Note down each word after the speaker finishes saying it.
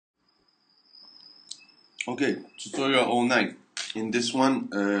Okay, tutorial all night. In this one,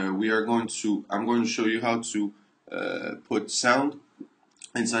 I'm going to show you how to put sound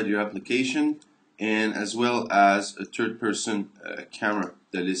inside your application, and as well as a third-person camera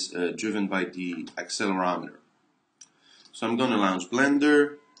that is driven by the accelerometer. So I'm going to launch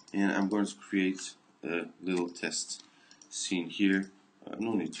Blender, and I'm going to create a little test scene here.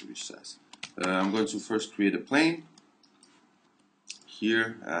 No need to resize. I'm going to first create a plane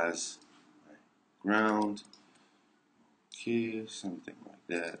here as ground. Okay, something like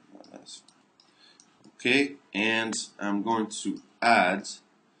that. Okay, and I'm going to add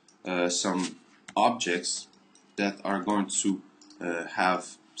some objects that are going to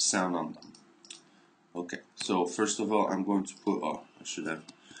have sound on them. Okay, so first of all, I'm going to put, I should have,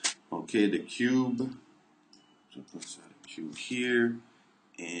 okay, the cube. So let's add a cube here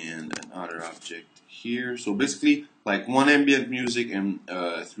and another object here. So basically, like one ambient music and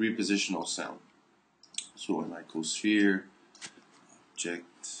three positional sound. So an icosphere,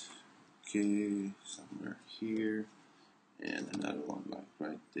 object, okay, somewhere here, and another one like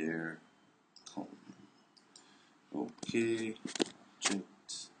right there, cone. Okay,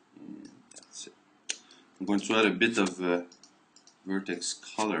 object, and that's it. I'm going to add a bit of vertex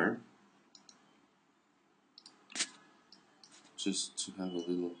color just to have a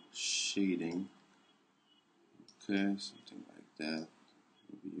little shading. Okay, something like that.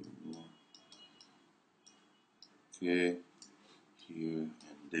 Maybe even more. Okay, here and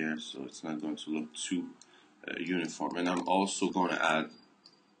there, so it's not going to look too uniform. And I'm also going to add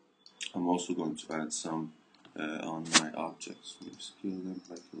some on my objects. Maybe scale them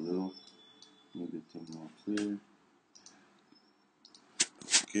back a little, make the thing more clear.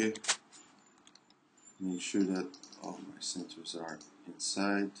 Okay, make sure that all my centers are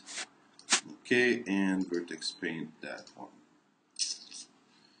inside. Okay, and vertex paint that one.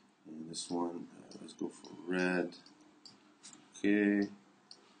 And this one, let's go for red. Okay,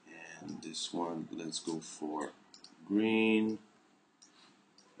 and this one, let's go for green.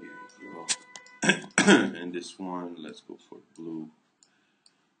 Here we go. And this one, let's go for blue.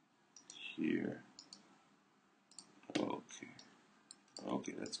 Here.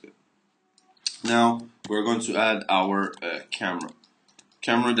 Okay, that's good. Now we're going to add our camera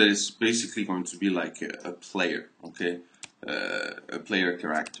that is basically going to be like a player, okay, a player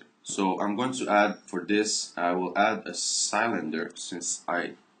character. So I'm going to add, for this I will add a cylinder, since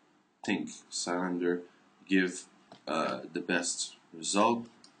I think cylinder give the best result.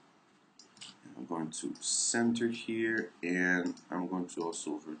 I'm going to center here, and I'm going to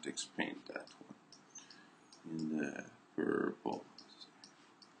also vertex paint that one in the purple.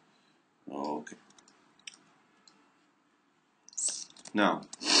 Okay. Now,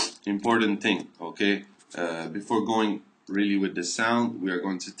 important thing, okay? Before going really with the sound, we are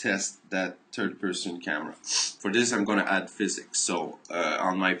going to test that third-person camera. For this, I'm going to add physics. So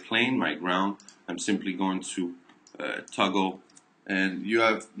on my plane, my ground, I'm simply going to toggle, and you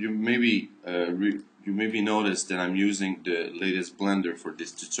maybe noticed that I'm using the latest Blender for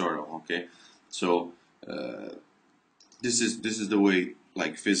this tutorial. Okay, so this is the way,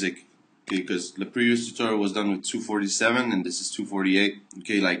 like, physics. Okay, because the previous tutorial was done with 247 and this is 248.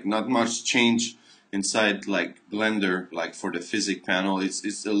 Okay, like not much change inside like Blender, like for the physics panel.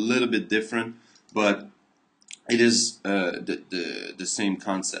 It's a little bit different, but it is the same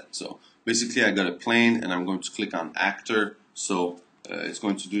concept. So basically, I got a plane and I'm going to click on actor. So it's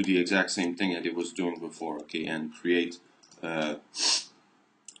going to do the exact same thing that it was doing before. Okay, and create like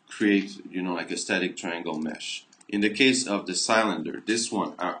a static triangle mesh. In the case of the cylinder, this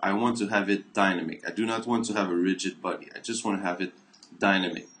one, I want to have it dynamic. I do not want to have a rigid body. I just want to have it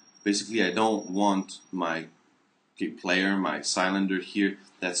dynamic. Basically, I don't want my player, my cylinder here,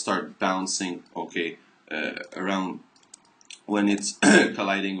 that start bouncing, okay, around when it's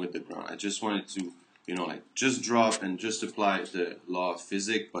colliding with the ground. I just want it to, like just drop and just apply the law of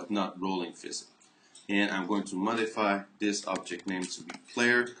physics, but not rolling physics. And I'm going to modify this object name to be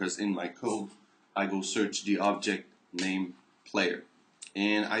player, because in my code I go search the object name player,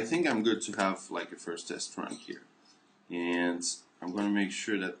 and I think I'm good to have like a first test run here. And I'm going to make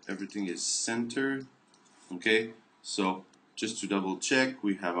sure that everything is centered. Okay, so just to double check,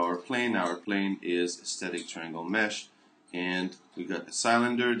 we have our plane. Our plane is a static triangle mesh, and we got a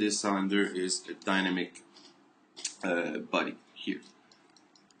cylinder. This cylinder is a dynamic body here.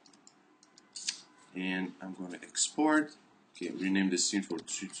 And I'm going to export. Okay, rename the scene for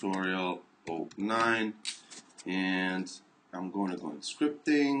tutorial 09, and I'm going to go in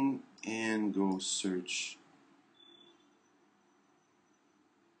scripting and go search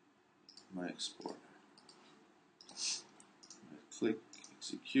my exporter. I click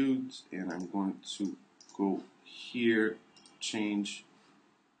execute, and I'm going to go here, change.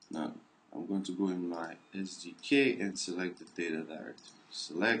 Now I'm going to go in my SDK and select the data directory.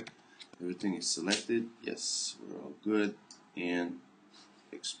 Select, everything is selected. Yes, we're all good, and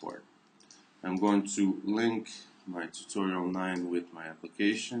export. I'm going to link my tutorial 9 with my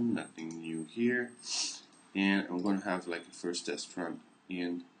application, nothing new here, and I'm going to have like a first test run.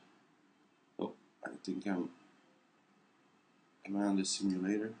 And oh, I think am I on the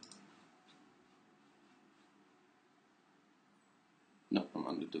simulator? No, I'm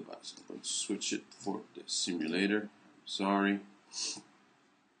on the device. I'm going to switch it for the simulator. Sorry. It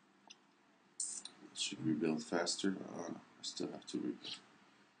should rebuild faster. Oh, no, I still have to rebuild.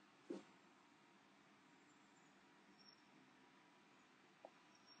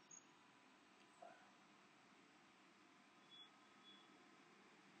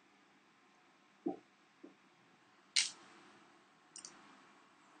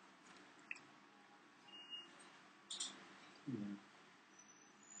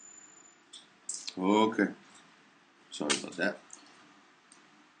 Okay, sorry about that.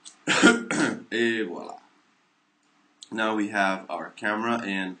 Et voila. Now we have our camera,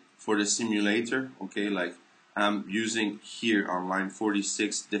 and for the simulator, okay, like I'm using here on line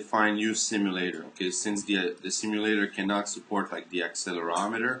 46, define new simulator, okay, since the simulator cannot support like the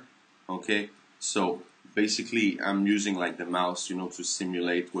accelerometer, okay, so basically I'm using like the mouse, you know, to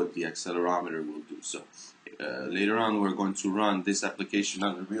simulate what the accelerometer will do. So later on we're going to run this application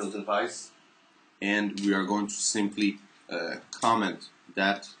on a real device, and we are going to simply comment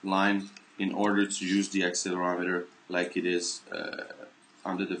that line in order to use the accelerometer like it is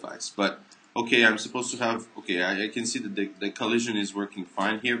on the device. But okay, I'm supposed to have, okay, I can see that the collision is working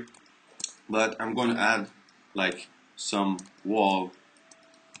fine here, but I'm going to add like some wall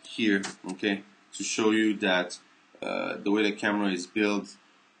here, okay, to show you that the way the camera is built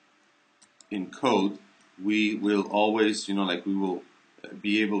in code, we will always, you know, like we will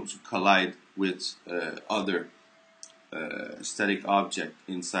be able to collide with other static object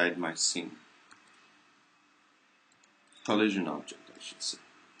inside my scene. Collision object, I should say.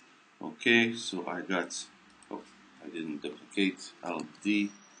 Okay, so I got, oh, I didn't duplicate, Alt D,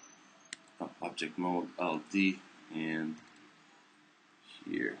 object mode, Alt D, and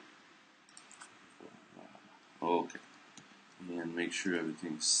here. Okay, and make sure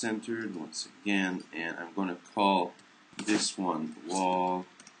everything's centered once again, and I'm going to call this one wall,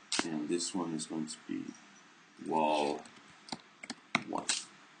 and this one is going to be wall 1.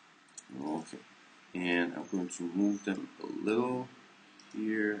 Okay, and I'm going to move them a little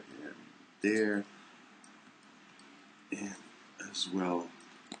here and there, and as well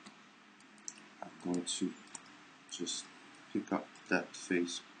I'm going to just pick up that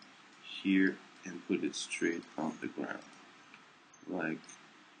face here and put it straight on the ground like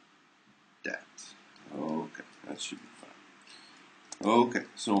that. Okay, that should be fine. Okay,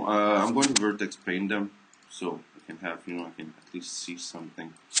 so I'm going to vertex paint them so I can have, you know, I can at least see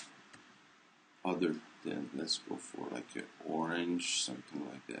something other than, let's go for like an orange, something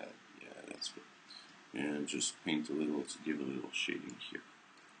like that. Yeah, that's good. And just paint a little to give a little shading here.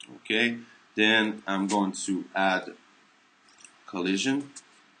 Okay, then I'm going to add collision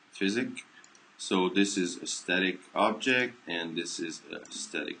physics. So this is a static object, and this is a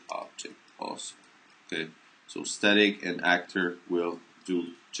static object also. Okay, so static and actor will do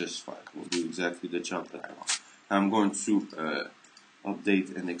just fine. Will do exactly the job that I want. I'm going to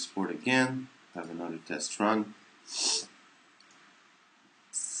update and export again. Have another test run.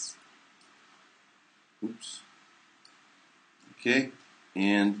 Oops. Okay,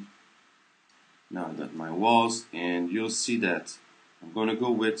 and now I got my walls, and you'll see that I'm going to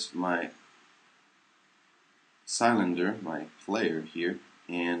go with my cylinder, my player here,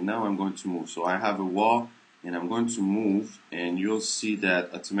 and now I'm going to move. So I have a wall, and I'm going to move, and you'll see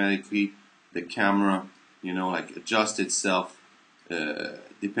that automatically the camera, you know, like adjusts itself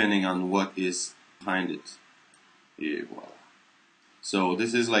depending on what is behind it. Et voila. So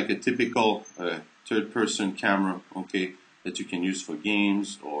this is like a typical third-person camera, okay, that you can use for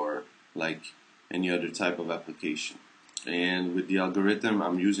games or like any other type of application. And with the algorithm,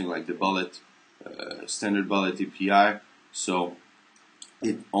 I'm using like the bullet, standard bullet API, so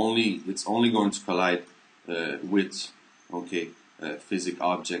it's only going to collide with, okay, physics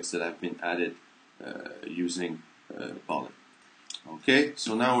objects that have been added using bullet. Okay,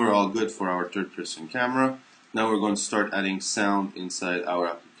 so now we're all good for our third-person camera. Now we're going to start adding sound inside our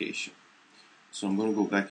application. So I'm going to go back